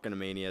him to walk into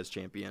Mania as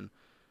champion.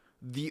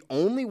 The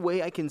only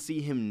way I can see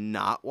him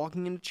not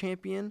walking into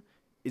champion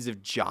is if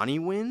Johnny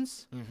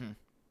wins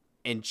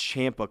and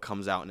Ciampa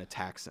comes out and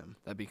attacks him.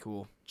 That'd be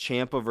cool.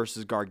 Ciampa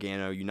versus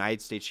Gargano,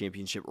 United States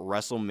Championship,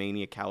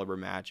 WrestleMania caliber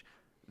match.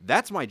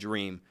 That's my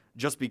dream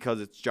just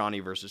because it's Johnny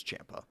versus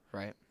Ciampa.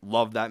 Right.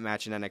 Love that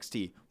match in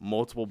NXT.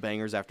 Multiple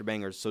bangers after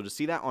bangers. So to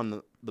see that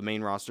on the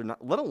main roster,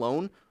 not, let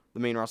alone the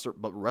main roster,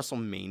 but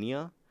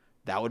WrestleMania,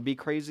 that would be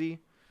crazy.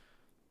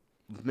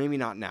 Maybe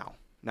not now.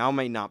 Now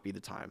might not be the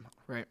time.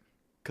 Right.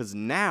 Because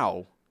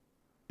now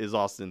is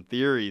Austin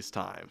Theory's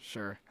time.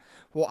 Sure.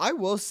 Well, I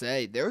will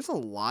say there's a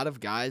lot of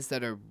guys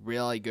that are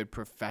really good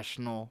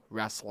professional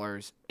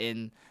wrestlers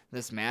in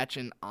this match.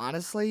 And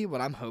honestly, what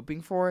I'm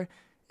hoping for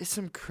is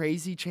some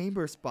crazy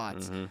chamber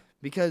spots.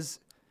 Because,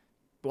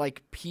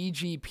 like,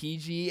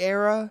 PG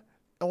era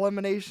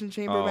Elimination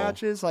Chamber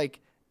matches, like,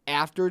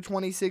 after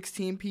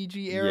 2016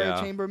 PG era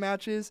chamber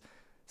matches,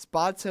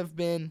 spots have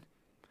been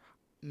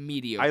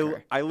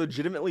mediocre. I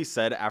legitimately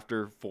said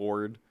after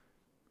Ford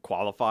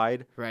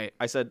qualified, Right.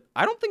 I said,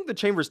 I don't think the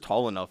chamber's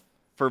tall enough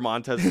for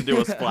Montez to do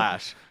a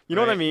splash. You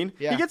know what I Right. mean?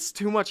 Yeah. He gets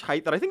too much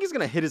height that I think he's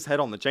going to hit his head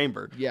on the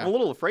chamber. Yeah. I'm a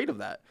little afraid of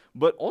that.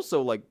 But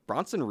also, like,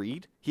 Bronson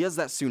Reed, he has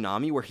that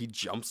tsunami where he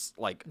jumps,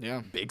 like,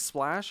 big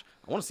splash.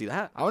 I want to see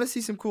that. I want to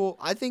see some cool.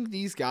 I think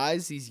these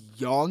guys, these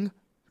young,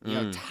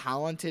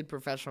 talented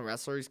professional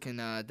wrestlers, can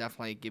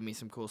definitely give me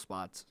some cool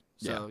spots.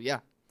 So yeah.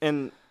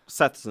 And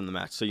Seth's in the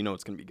match, so you know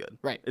it's going to be good.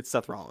 Right. It's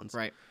Seth Rollins.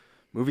 Right.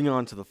 Moving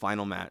on to the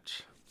final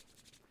match.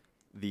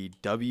 The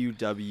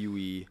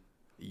WWE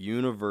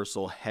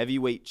Universal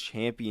Heavyweight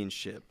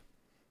Championship.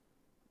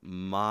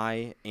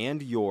 My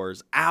and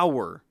yours,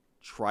 our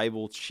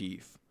tribal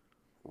chief,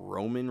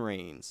 Roman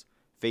Reigns,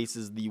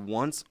 faces the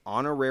once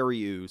honorary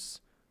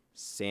Uce,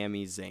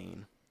 Sami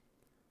Zayn.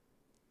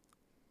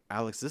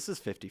 Alex, this is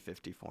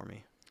 50-50 for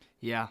me.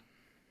 Yeah.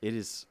 It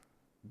is.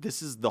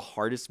 This is the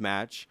hardest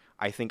match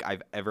I think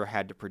I've ever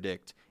had to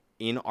predict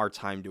in our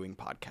time doing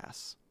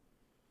podcasts.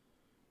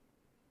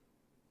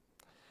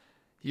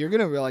 You're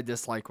gonna really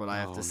dislike what I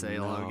have Oh, to say,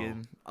 no.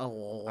 Logan. A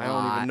lot. I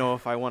don't even know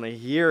if I want to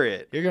hear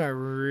it. You're gonna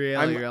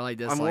really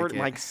dislike I'm it.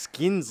 my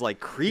skin's like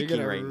You're creaking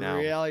gonna right now.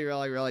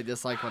 really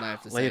dislike what I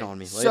have to say. Lay it on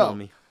me. Lay it So, on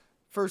me.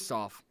 first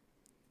off,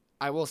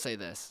 I will say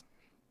this: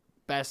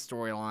 best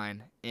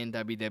storyline in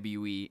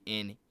WWE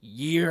in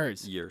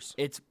years.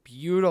 It's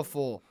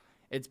beautiful.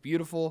 It's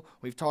beautiful.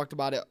 We've talked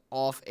about it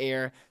off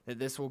air that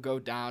this will go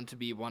down to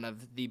be one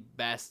of the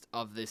best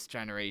of this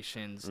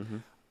generation's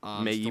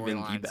May even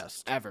the storylines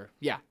best. ever.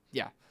 Yeah,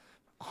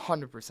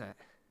 100%.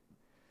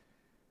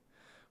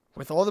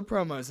 With all the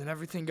promos and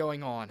everything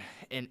going on,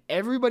 and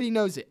everybody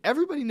knows it.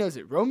 Everybody knows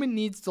it. Roman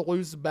needs to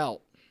lose the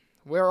belt.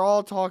 We're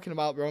all talking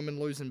about Roman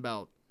losing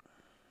belt.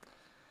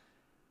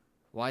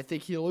 Well, I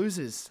think he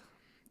loses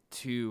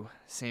to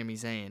Sami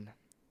Zayn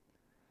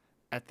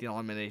at the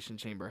Elimination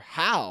Chamber.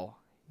 How?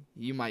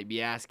 You might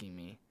be asking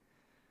me.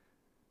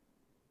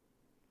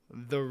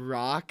 The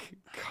Rock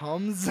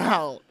comes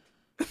out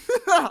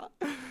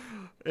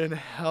and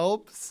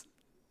helps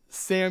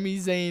Sami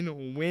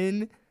Zayn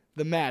win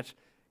the match.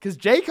 Because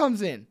Jay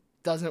comes in,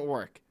 doesn't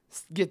work,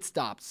 gets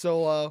stopped.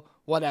 Solo,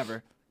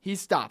 whatever. He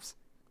stops.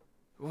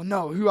 Well,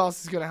 no, who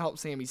else is going to help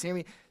Sami?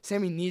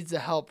 Sami needs the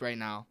help right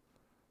now.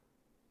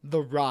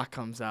 The Rock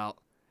comes out,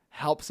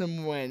 helps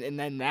him win, and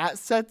then that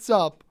sets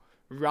up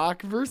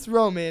Rock versus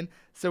Roman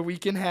so we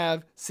can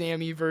have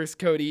Sami versus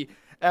Cody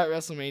at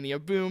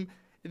WrestleMania. Boom.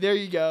 There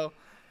you go.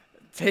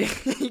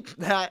 Take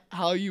that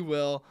how you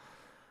will.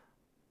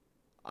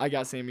 I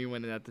got Sami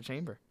winning at the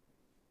Chamber.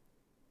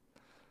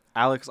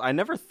 Alex, I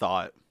never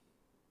thought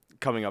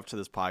coming up to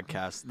this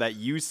podcast that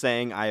you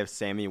saying I have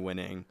Sami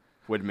winning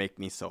would make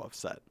me so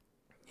upset.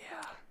 Yeah.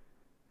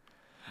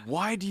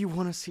 Why do you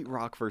want to see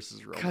Rock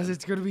versus Roman? Because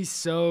it's going to be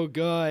so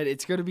good.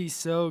 It's going to be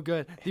so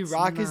good. The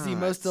Rock is the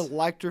most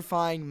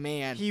electrifying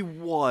man. He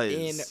was.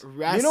 In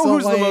You know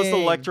who's the most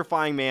wrestling.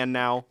 electrifying man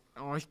now?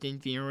 Austin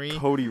Theory.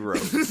 Cody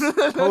Rhodes.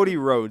 Cody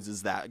Rhodes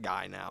is that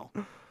guy now.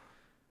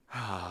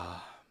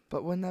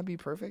 But wouldn't that be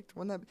perfect?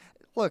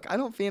 Look, I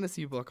don't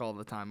fantasy book all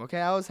the time,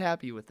 okay? I was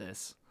happy with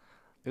this.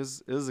 It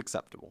was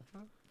acceptable.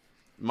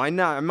 Might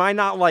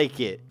not like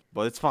it,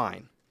 but it's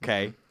fine.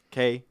 Okay?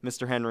 Okay,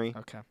 Mr. Henry.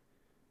 Okay.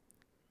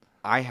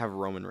 I have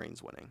Roman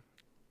Reigns winning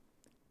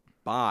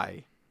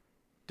by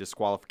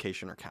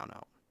disqualification or count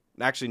out.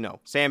 Actually, no.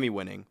 Sammy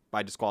winning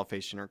by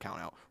disqualification or count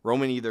out.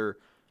 Roman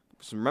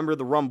so remember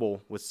the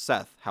Rumble with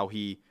Seth, how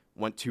he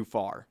went too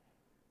far.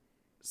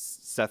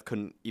 Seth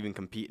couldn't even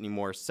compete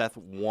anymore. Seth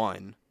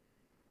won,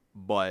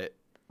 but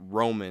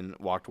Roman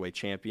walked away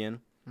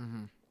champion.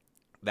 Mm-hmm.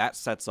 That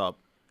sets up,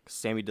 because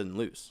Sammy didn't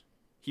lose.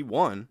 He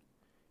won.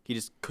 He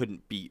just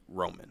couldn't beat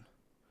Roman.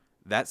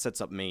 That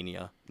sets up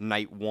Mania.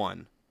 Night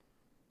 1,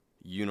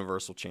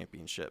 Universal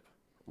Championship.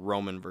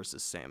 Roman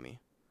versus Sammy.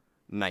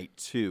 Night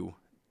 2,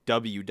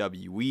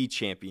 WWE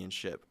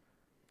Championship.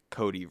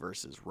 Cody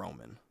versus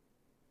Roman.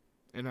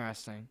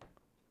 Interesting.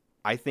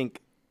 I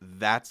think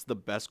that's the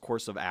best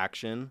course of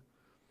action.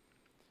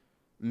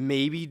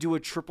 Maybe do a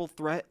triple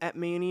threat at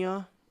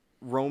Mania.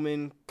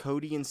 Roman,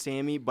 Cody, and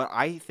Sammy. But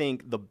I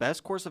think the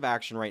best course of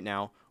action right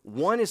now,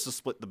 one is to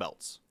split the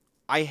belts.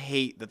 I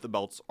hate that the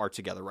belts are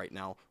together right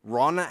now.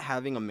 Raw not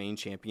having a main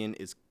champion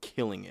is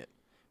killing it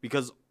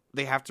because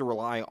they have to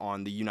rely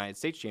on the United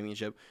States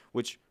Championship,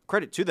 which,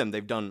 credit to them,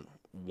 they've done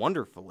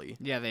wonderfully.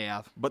 Yeah, they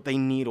have. But they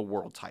need a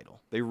world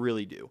title. They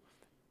really do.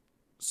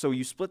 So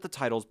you split the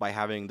titles by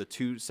having the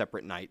 2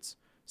 separate nights.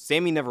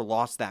 Sammy never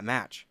lost that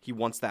match. He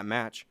wants that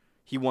match.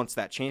 He wants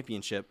that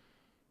championship.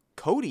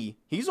 Cody,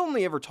 he's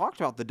only ever talked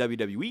about the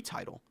WWE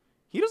title.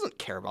 He doesn't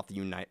care about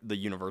the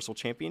Universal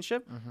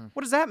Championship. Mm-hmm.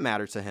 What does that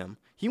matter to him?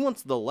 He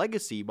wants the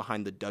legacy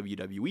behind the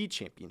WWE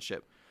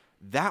Championship.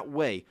 That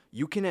way,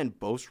 you can end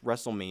both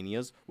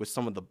WrestleManias with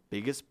some of the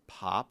biggest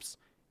pops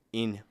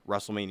in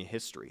WrestleMania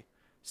history.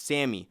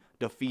 Sammy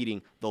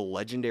defeating the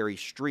legendary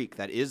streak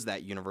that is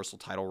that Universal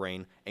title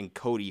reign, and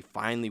Cody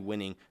finally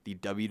winning the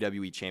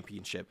WWE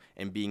Championship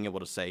and being able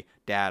to say,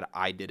 Dad,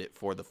 I did it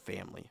for the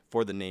family,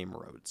 for the name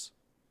Rhodes.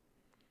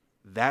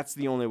 That's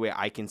the only way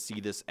I can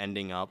see this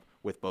ending up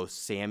with both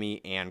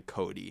Sammy and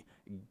Cody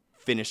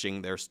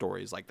finishing their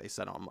stories like they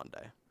said on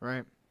Monday.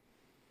 Right.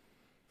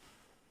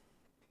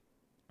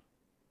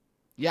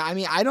 Yeah, I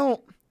mean,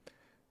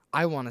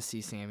 I want to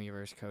see Sammy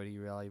versus Cody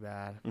really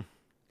bad.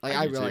 Like,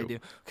 I really do.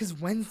 Because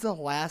when's the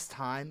last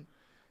time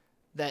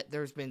that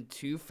there's been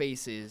 2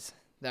 faces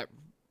that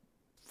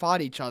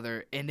fought each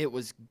other and it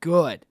was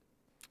good?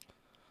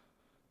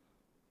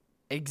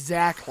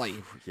 Exactly.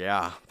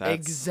 Yeah.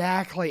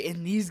 Exactly.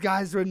 And these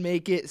guys would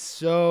make it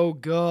so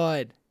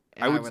good.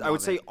 I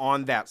would say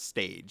on that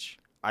stage.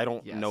 I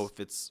don't know if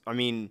it's, I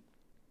mean,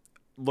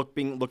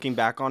 looking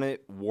back on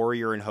it,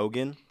 Warrior and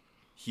Hogan,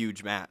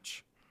 huge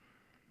match.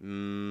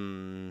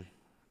 Going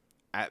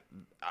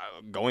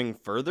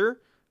further,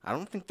 I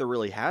don't think there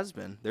really has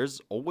been. There's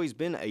always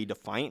been a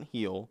defiant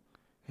heel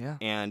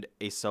and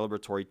a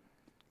celebratory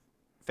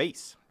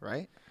face.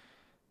 Right?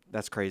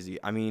 That's crazy.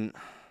 I mean...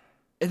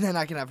 And then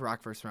I can have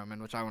Rock vs.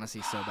 Roman, which I want to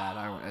see so bad.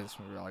 I just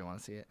really want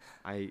to see it.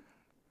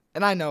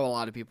 And I know a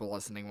lot of people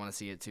listening want to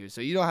see it too, so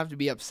you don't have to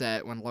be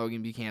upset when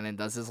Logan Buchanan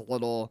does his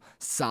little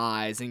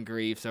sighs and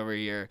griefs over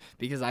here,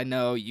 because I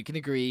know you can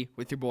agree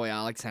with your boy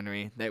Alex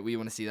Henry that we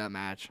want to see that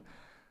match.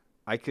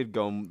 I could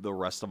go the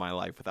rest of my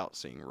life without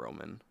seeing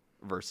Roman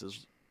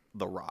versus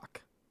The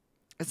Rock.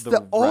 It's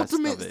the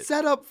ultimate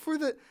setup for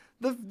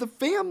the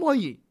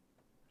family.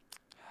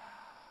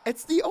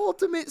 It's the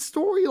ultimate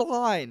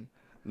storyline.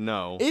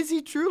 No. Is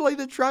he truly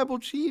the tribal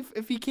chief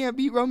if he can't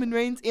beat Roman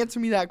Reigns? Answer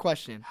me that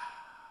question.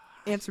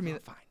 Answer me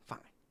that. Fine.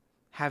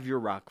 Have your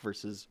Rock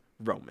versus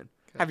Roman.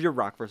 Okay. Have your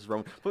Rock versus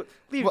Roman. But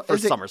leave it for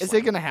SummerSlam. Is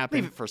it going to happen?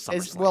 Leave it for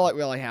SummerSlam. Will it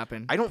really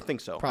happen? I don't think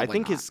so. Probably I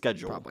think not. his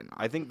schedule. Probably not.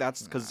 I think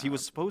that's because he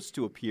was supposed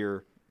to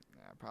appear.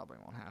 Yeah, probably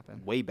won't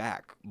happen. Way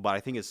back, but I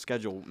think his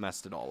schedule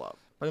messed it all up.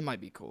 But it might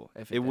be cool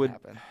if it would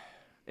happen.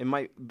 It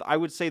might. I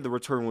would say the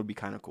return would be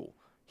kind of cool.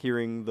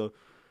 Hearing the,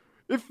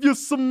 if you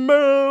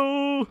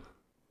smell,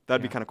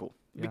 that'd be kind of cool.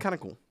 It'd be kind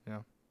of cool. Yeah.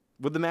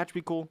 Would the match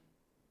be cool?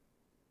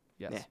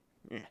 Yes.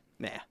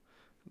 Nah.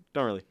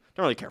 Don't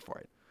really care for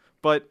it.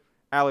 But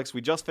Alex,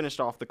 we just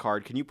finished off the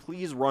card. Can you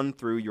please run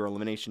through your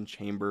Elimination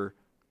Chamber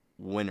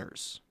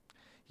winners?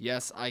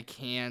 Yes, I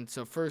can.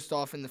 So first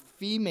off, in the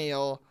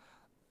female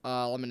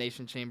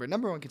Elimination Chamber,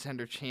 #1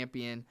 contender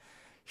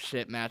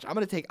championship match, I'm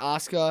going to take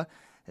Asuka.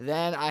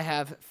 Then I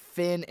have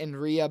Finn and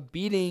Rhea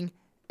beating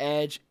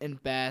Edge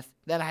and Beth.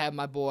 Then I have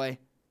my boy,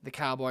 the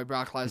Cowboy,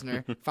 Brock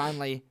Lesnar,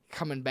 finally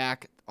coming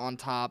back on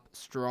top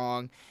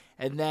strong.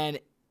 And then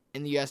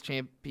in the U.S.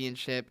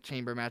 Championship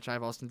Chamber match, I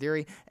have Austin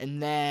Theory.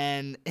 And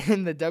then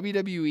in the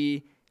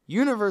WWE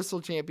Universal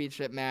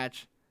Championship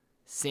match,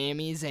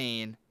 Sami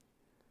Zayn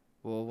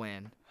will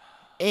win.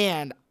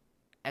 And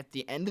at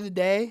the end of the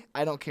day,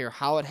 I don't care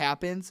how it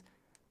happens.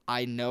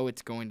 I know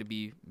it's going to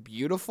be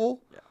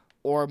beautiful,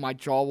 or my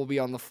jaw will be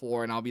on the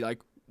floor, and I'll be like,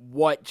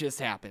 what just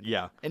happened?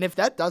 Yeah. And if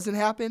that doesn't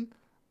happen,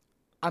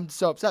 I'm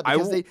so upset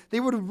because they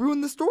would have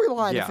ruined the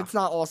storyline if it's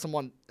not awesome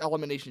on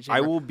Elimination Chamber.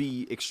 I will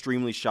be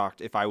extremely shocked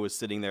if I was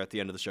sitting there at the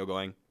end of the show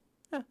going,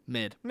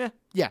 Mid. Meh.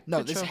 Yeah, no,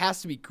 Good this show.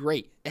 has to be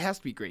great. It has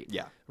to be great.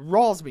 Yeah.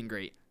 Raw's been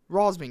great.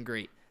 Raw's been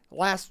great.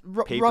 Rumble's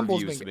Pay-per-views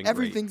been have great. been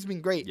Everything's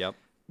been great. Yep.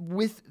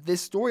 With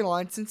this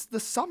storyline since the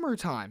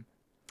summertime.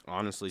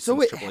 Honestly, So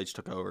since it- Triple H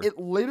took over. It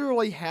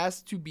literally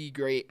has to be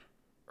great,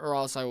 or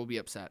else I will be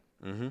upset.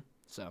 Mm-hmm.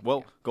 So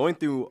Well, going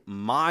through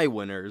my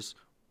winners,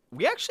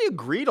 we actually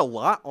agreed a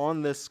lot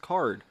on this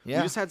card. Yeah.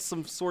 We just had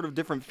some sort of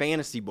different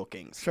fantasy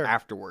bookings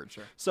afterwards.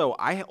 Sure. So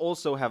I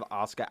also have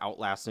Asuka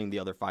outlasting the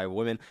other 5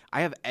 women.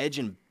 I have Edge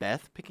and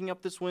Beth picking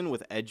up this win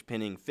with Edge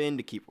pinning Finn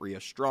to keep Rhea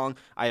strong.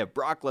 I have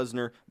Brock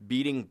Lesnar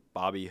beating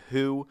Bobby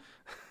Who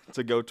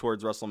to go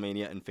towards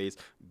WrestleMania and face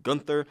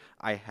Gunther.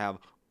 I have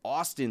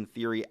Austin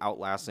Theory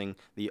outlasting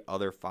the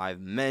other 5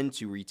 men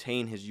to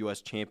retain his U.S.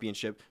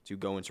 Championship to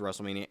go into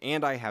WrestleMania.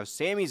 And I have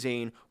Sami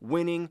Zayn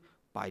winning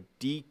by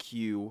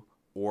DQ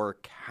or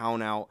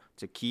countout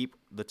to keep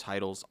the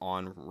titles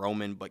on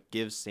Roman, but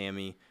give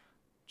Sami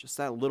just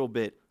that little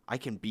bit. I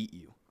can beat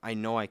you. I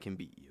know I can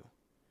beat you.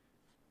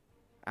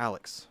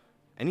 Alex,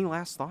 any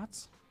last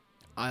thoughts?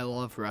 I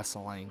love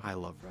wrestling. I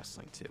love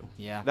wrestling too.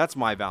 Yeah. That's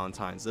my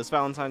Valentine's. This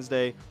Valentine's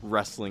Day,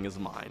 wrestling is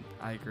mine.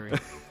 I agree.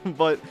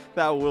 But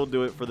that will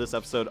do it for this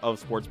episode of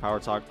Sports Power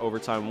Talk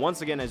Overtime.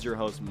 Once again, as your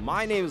host,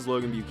 my name is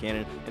Logan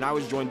Buchanan, and I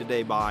was joined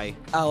today by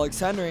Alex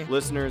Henry.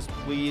 listeners.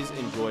 Please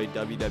enjoy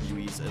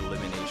WWE's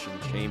Elimination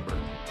Chamber.